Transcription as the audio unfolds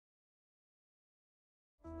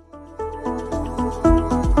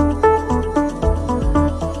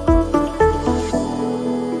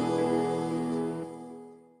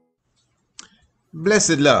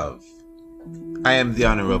Blessed love, I am the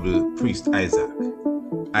Honorable Priest Isaac.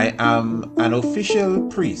 I am an official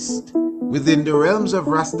priest within the realms of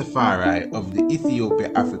Rastafari of the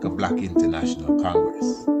Ethiopia-Africa Black International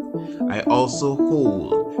Congress. I also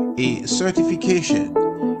hold a certification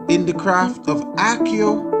in the craft of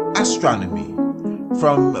Archaeoastronomy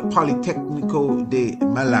from Politecnico di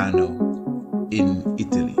Milano in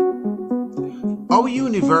Italy. Our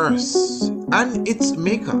universe and its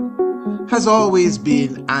makeup has always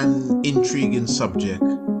been an intriguing subject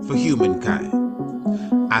for humankind.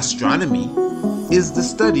 Astronomy is the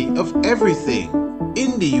study of everything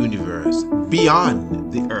in the universe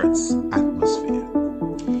beyond the Earth's atmosphere.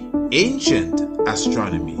 Ancient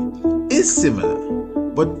astronomy is similar,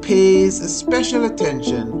 but pays special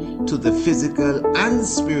attention to the physical and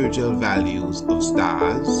spiritual values of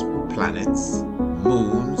stars, planets,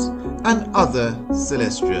 moons, and other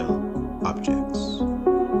celestial objects.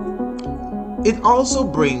 It also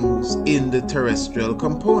brings in the terrestrial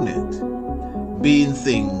component, being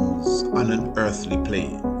things on an earthly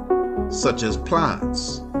plane, such as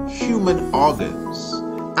plants, human organs,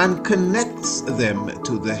 and connects them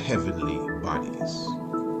to the heavenly bodies.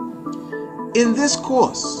 In this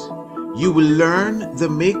course, you will learn the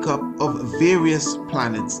makeup of various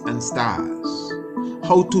planets and stars,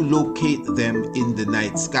 how to locate them in the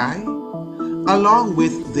night sky, along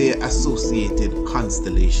with their associated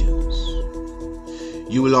constellations.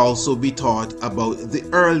 You will also be taught about the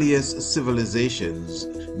earliest civilizations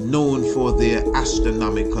known for their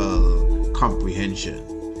astronomical comprehension,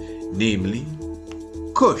 namely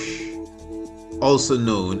Kush, also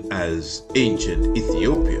known as ancient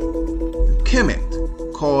Ethiopia, Kemet,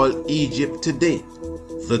 called Egypt today,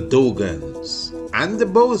 the Dogons, and the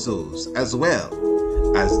Bozos, as well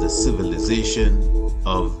as the civilization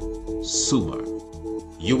of Sumer.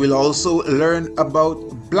 You will also learn about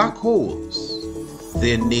black holes,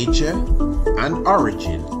 their nature and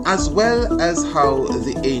origin, as well as how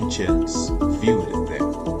the ancients viewed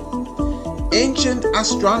them. Ancient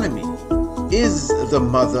astronomy is the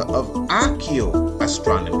mother of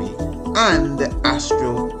archaeoastronomy and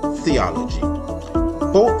astrotheology.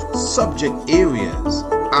 Both subject areas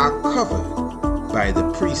are covered by the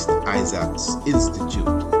Priest Isaac's Institute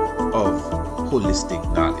of Holistic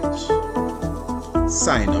Knowledge.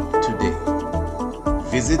 Sign up today.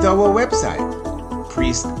 Visit our website,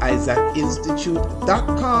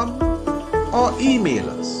 priestisaacinstitute.com, or email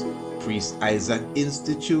us,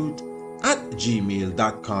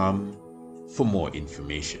 priestisaacinstitute@gmail.com, for more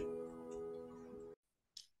information.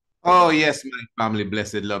 Oh, yes, my family,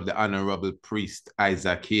 blessed love, the Honorable Priest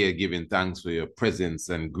Isaac here, giving thanks for your presence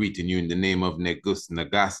and greeting you in the name of Negus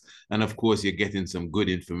Nagas. And of course, you're getting some good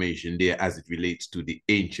information there as it relates to the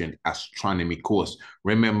Ancient Astronomy course.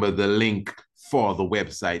 Remember, the link for the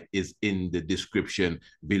website is in the description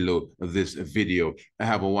below this video. I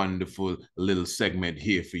have a wonderful little segment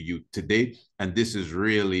here for you today. And this is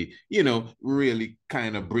really, really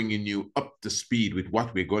kind of bringing you up to speed with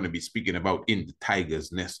what we're going to be speaking about in the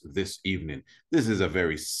Tiger's Nest this evening. This is a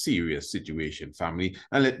very serious situation, family.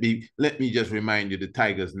 And let me just remind you, the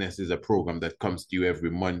Tiger's Nest is a program that comes to you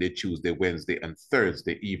every Monday, Tuesday, Wednesday, and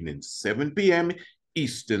Thursday evening, 7 p.m.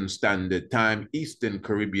 Eastern Standard Time, Eastern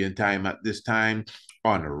Caribbean Time at this time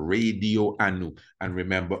on Radio Anu. And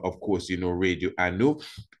remember, of course, Radio Anu,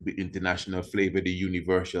 the international flavor, the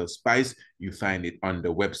universal spice. You find it on the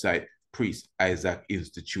website,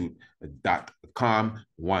 priestisaacinstitute.com.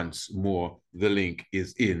 Once more, the link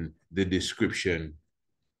is in the description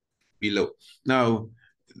below. Now,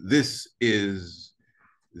 this is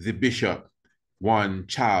the Bishop, one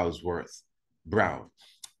Charlesworth Brown.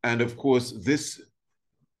 And of course, this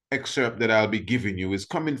excerpt that I'll be giving you is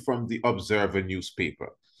coming from the Observer newspaper,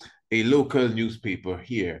 a local newspaper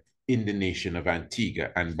here in the nation of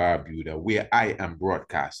Antigua and Barbuda, where I am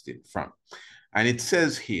broadcasting from. And it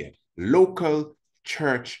says here, local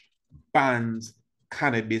church bans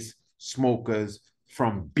cannabis smokers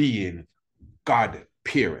from being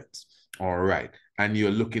godparents. All right. And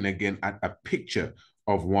you're looking again at a picture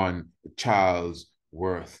of one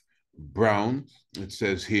Charlesworth Brown. It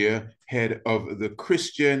says here, head of the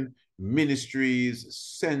Christian Ministries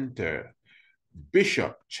Center,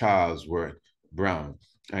 Bishop Charlesworth Brown.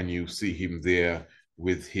 And you see him there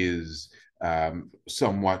with his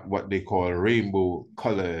somewhat what they call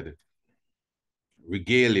rainbow-colored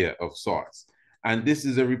regalia of sorts. And this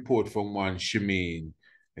is a report from one Shemaine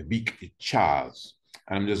Beak Charles.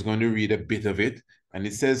 And I'm just going to read a bit of it. And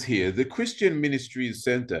it says here, the Christian Ministries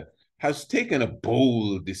Center has taken a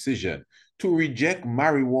bold decision to reject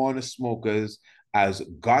marijuana smokers as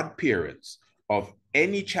godparents of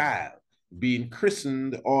any child being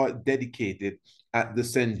christened or dedicated at the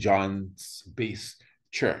St. John's Base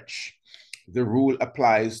Church. The rule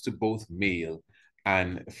applies to both male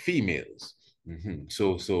and females.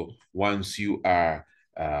 So once you are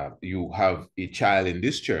you have a child in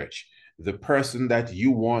this church, the person that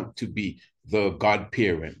you want to be the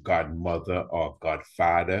godparent, godmother, or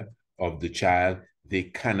godfather of the child, they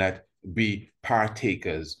cannot be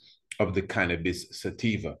partakers of the cannabis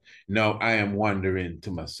sativa. Now, I am wondering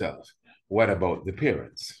to myself, what about the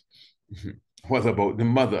parents? What about the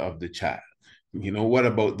mother of the child? What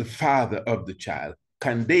about the father of the child?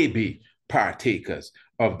 Can they be partakers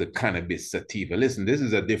of the cannabis sativa? Listen, this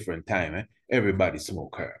is a different time. Everybody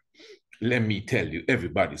smoke herb. Let me tell you,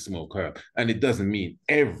 everybody smoke herb. And it doesn't mean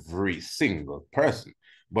every single person,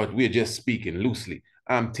 but we're just speaking loosely.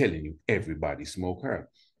 I'm telling you, everybody smoke herb.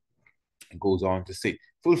 It goes on to say,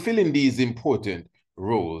 fulfilling these important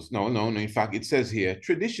roles. No. In fact, it says here,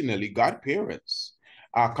 traditionally, godparents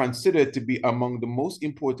are considered to be among the most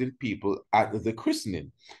important people at the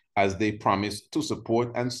christening, as they promise to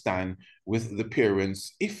support and stand with the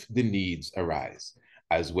parents if the needs arise,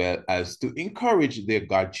 as well as to encourage their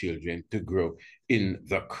godchildren to grow in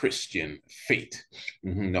the Christian faith.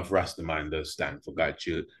 Now, Rastaman does stand for God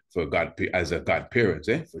as a godparents,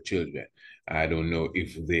 for children. I don't know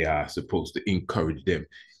if they are supposed to encourage them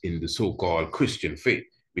in the so-called Christian faith,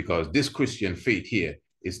 because this Christian faith here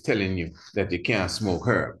is telling you that you can't smoke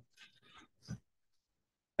herb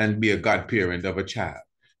and be a godparent of a child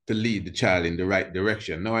to lead the child in the right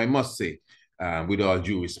direction. Now, I must say, with all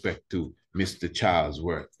due respect to Mr.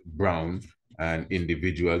 Charlesworth Brown, an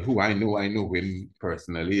individual who I know him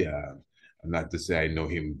personally. Not to say I know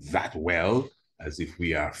him that well, as if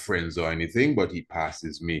we are friends or anything, but he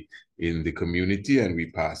passes me in the community and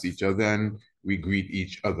we pass each other and we greet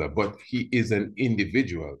each other. But he is an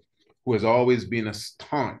individual who has always been a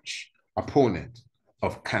staunch opponent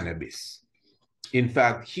of cannabis. In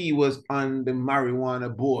fact, he was on the marijuana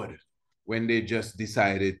board when they just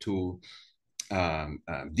decided to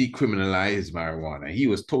decriminalize marijuana. He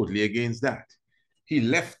was totally against that. He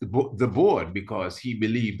left the board because he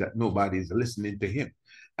believed that nobody's listening to him.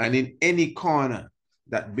 And in any corner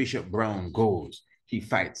that Bishop Brown goes, he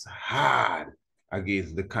fights hard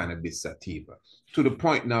against the cannabis sativa, to the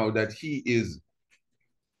point now that he is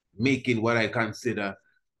making what I consider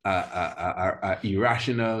a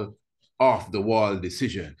irrational, off-the-wall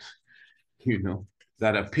decision,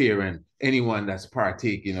 that a parent, anyone that's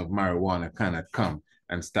partaking of marijuana cannot come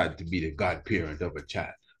and start to be the godparent of a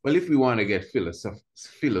child. Well, if we want to get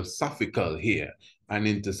philosophical here and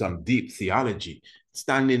into some deep theology,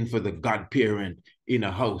 standing for the godparent in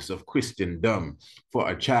a house of Christendom for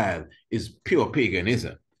a child is pure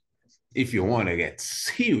paganism, if you want to get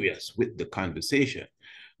serious with the conversation.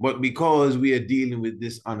 But because we are dealing with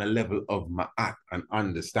this on a level of ma'at and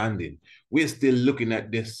understanding, we're still looking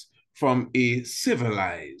at this from a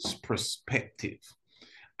civilized perspective.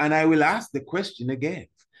 And I will ask the question again.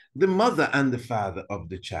 The mother and the father of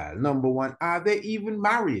the child, number one, are they even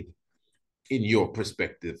married in your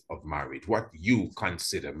perspective of marriage? What you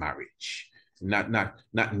consider marriage? Not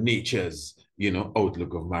nature's,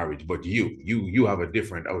 outlook of marriage, but you have a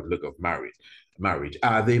different outlook of marriage.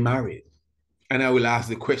 Are they married? And I will ask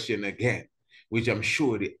the question again, which I'm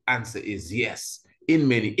sure the answer is yes. In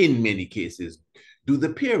many cases, do the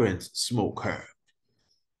parents smoke herb?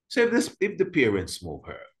 So if the parents smoke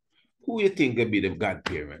herb, who you think would be the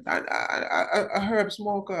godparent? A herb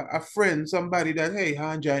smoker, a friend, somebody that, hey,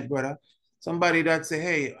 hand giant brother, somebody that say,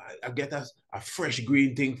 hey, I get us a fresh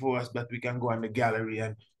green thing for us that we can go on the gallery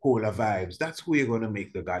and hold our vibes. That's who you're going to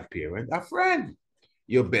make the godparent, a friend.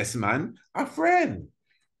 Your best man, a friend.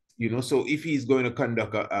 So if he's going to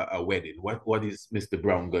conduct a wedding, what is Mr.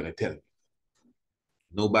 Brown going to tell him?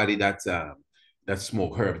 Nobody that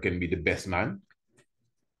smoke herb can be the best man.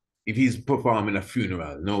 If he's performing a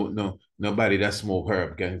funeral, nobody that smoke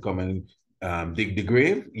herb can come and dig the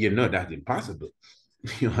grave. That's impossible.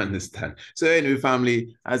 You understand? So anyway,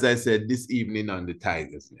 family, as I said, this evening on the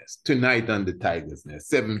Tiger's Nest, tonight on the Tiger's Nest,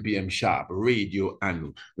 7 p.m. sharp, Radio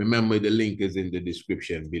Anu. Remember, the link is in the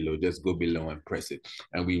description below. Just go below and press it.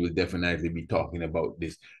 And we will definitely be talking about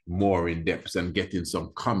this more in depth and getting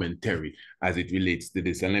some commentary as it relates to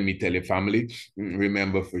this. And let me tell you, family,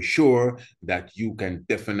 remember for sure that you can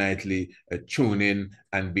definitely tune in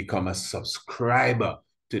and become a subscriber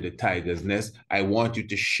to the Tiger's Nest. I want you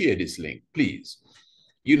to share this link, please.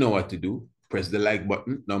 You know what to do. Press the like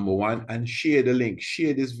button, number one, and share the link.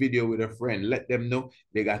 Share this video with a friend. Let them know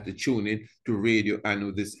they got to tune in to Radio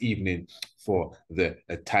Anu this evening for the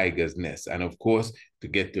Tiger's Nest. And of course, to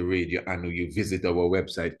get to Radio Anu, you visit our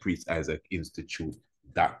website, priestisaacinstitute.com.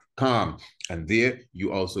 www.godparents.com. And there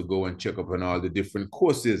you also go and check up on all the different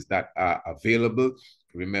courses that are available.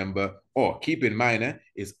 Remember, or keep in mind,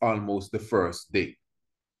 it's almost the first day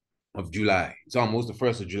of July. It's almost the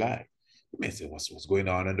 1st of July. You may say, what's going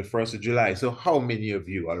on the 1st of July? So how many of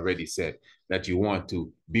you already said that you want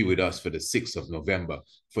to be with us for the 6th of November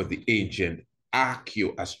for the Ancient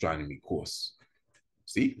Archaeoastronomy course?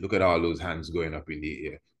 See, look at all those hands going up in the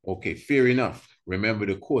air. Okay, fair enough. Remember,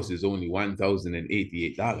 the course is only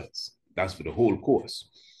 $1,088. That's for the whole course.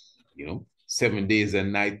 7 days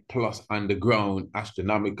and night plus underground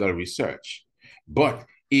astronomical research. But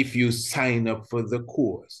if you sign up for the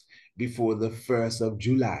course before the 1st of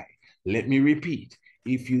July, let me repeat,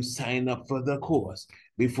 if you sign up for the course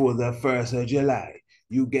before the 1st of July,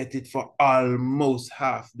 you get it for almost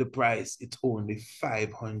half the price. It's only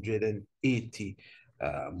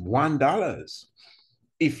 $581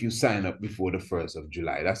 if you sign up before the 1st of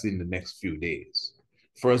July. That's in the next few days.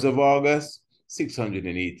 1st of August,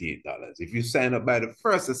 $688. If you sign up by the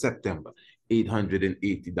 1st of September,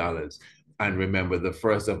 $880. And remember, the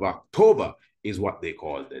 1st of October is what they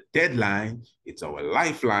call the deadline. It's our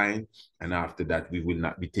lifeline. And after that, we will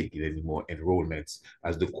not be taking any more enrollments,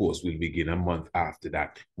 as the course will begin a month after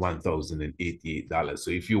that, $1,088.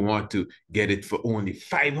 So if you want to get it for only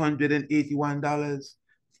 $581,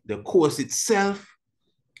 the course itself,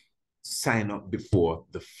 sign up before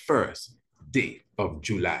the 1st day of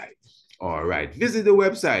July. All right, visit the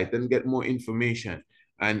website and get more information.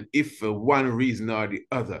 And if for one reason or the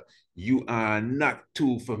other, you are not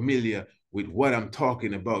too familiar with what I'm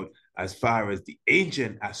talking about as far as the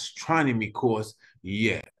Ancient Astronomy course,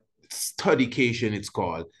 Studycation it's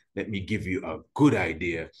called. Let me give you a good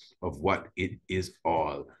idea of what it is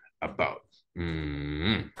all about.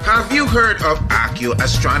 Have you heard of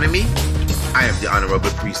archaeoastronomy? I am the Honorable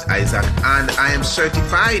Priest Isaac, and I am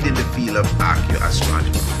certified in the field of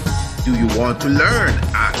archaeoastronomy. Do you want to learn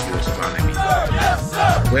archaeoastronomy? Yes,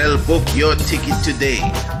 sir. Well, book your ticket today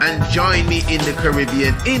and join me in the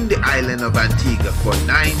Caribbean in the island of Antigua for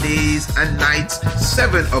 9 days and nights,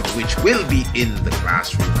 7 of which will be in the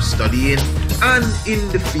classroom studying and in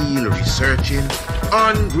the field researching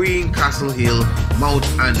on Green Castle Hill, Mount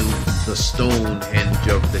Anu, the Stonehenge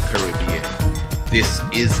of the Caribbean. This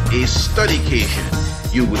is a studycation.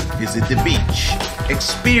 You will visit the beach,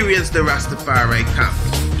 experience the Rastafari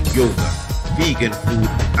camps, yoga, vegan food,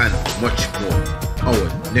 and much more. Our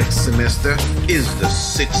next semester is the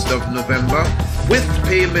 6th of November, with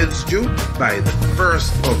payments due by the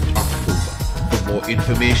 1st of October. For more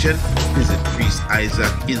information, visit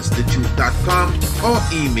priestisaacinstitute.com or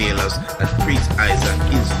email us at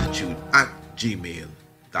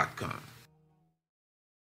priestisaacinstitute@gmail.com.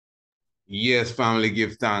 Yes, family,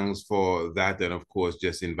 give thanks for that. And of course,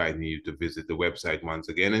 just inviting you to visit the website once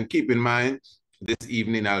again. And keep in mind, this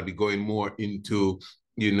evening, I'll be going more into,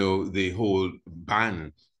 the whole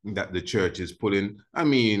ban that the church is pulling. I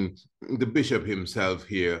mean, the bishop himself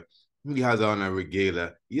here, he has on a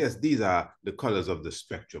regalia. Yes, these are the colors of the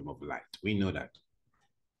spectrum of light. We know that.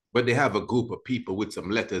 But they have a group of people with some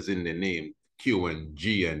letters in their name, Q and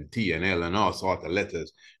G and T and L and all sorts of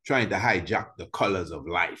letters, trying to hijack the colors of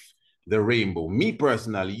life. The rainbow. Me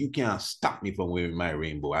personally, you can't stop me from wearing my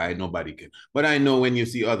rainbow. Nobody can. But I know when you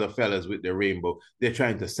see other fellas with the rainbow, they're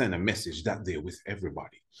trying to send a message that they're with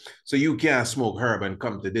everybody. So you can't smoke herb and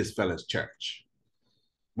come to this fella's church.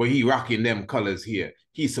 But he rocking them colors here.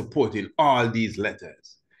 He's supporting all these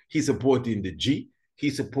letters. He's supporting the G.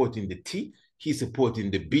 He's supporting the T. He's supporting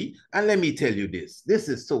the B. And let me tell you this. This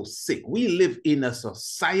is so sick. We live in a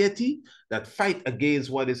society that fight against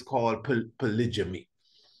what is called polygamy.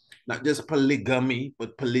 Not just polygamy,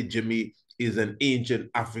 but polygamy is an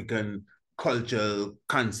ancient African cultural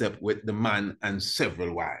concept with the man and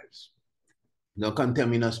several wives. Now, come tell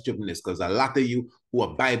me not stupidness, because a lot of you who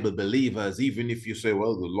are Bible believers, even if you say,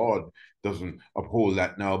 well, the Lord doesn't uphold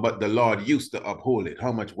that now, but the Lord used to uphold it.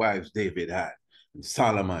 How much wives David had, and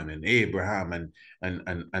Solomon and Abraham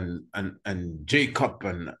and Jacob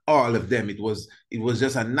and all of them. It was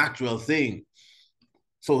just a natural thing.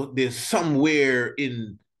 So there's somewhere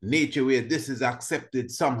in nature where this is accepted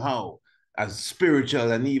somehow as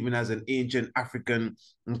spiritual and even as an ancient African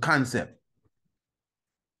concept.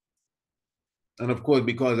 And of course,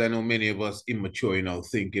 because I know many of us immature in our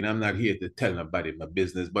thinking, I'm not here to tell nobody my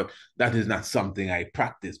business, but that is not something I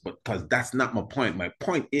practice, because that's not my point. My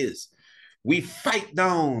point is, we fight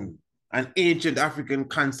down an ancient African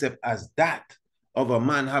concept as that of a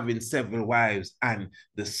man having several wives, and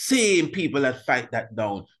the same people that fight that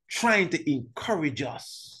down trying to encourage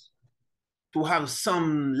us to have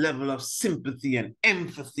some level of sympathy and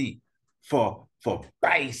empathy for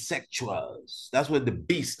bisexuals. That's what the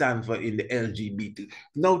B stands for in the LGBT.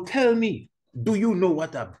 Now tell me, do you know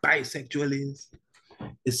what a bisexual is?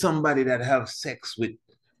 It's somebody that has sex with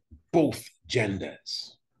both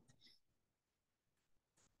genders.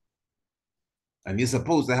 And you're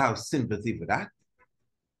supposed to have sympathy for that.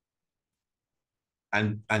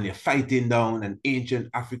 And you're fighting down an ancient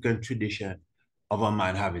African tradition of a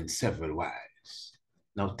man having several wives.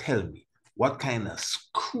 Now tell me, what kind of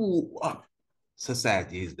screw up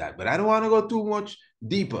society is that? But I don't want to go too much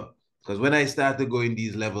deeper, because when I start to go in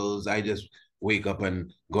these levels, I just wake up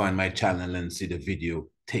and go on my channel and see the video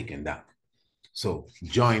taken down. So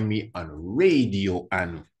join me on Radio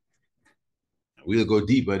Anu. We'll go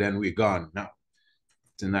deeper than we're gone now.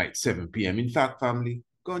 Tonight, 7 p.m. In fact, family,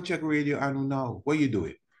 go and check Radio Anu now. What you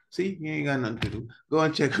doing? See, you ain't got nothing to do. Go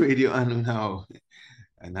and check Radio Anu now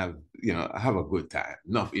and have a good time.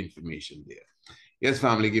 Enough information there. Yes,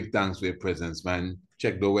 family, give thanks for your presence, man.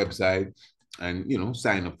 Check the website and,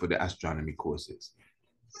 sign up for the astronomy courses.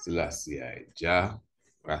 Selassie, Jah,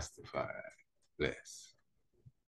 Rastafari. Bless.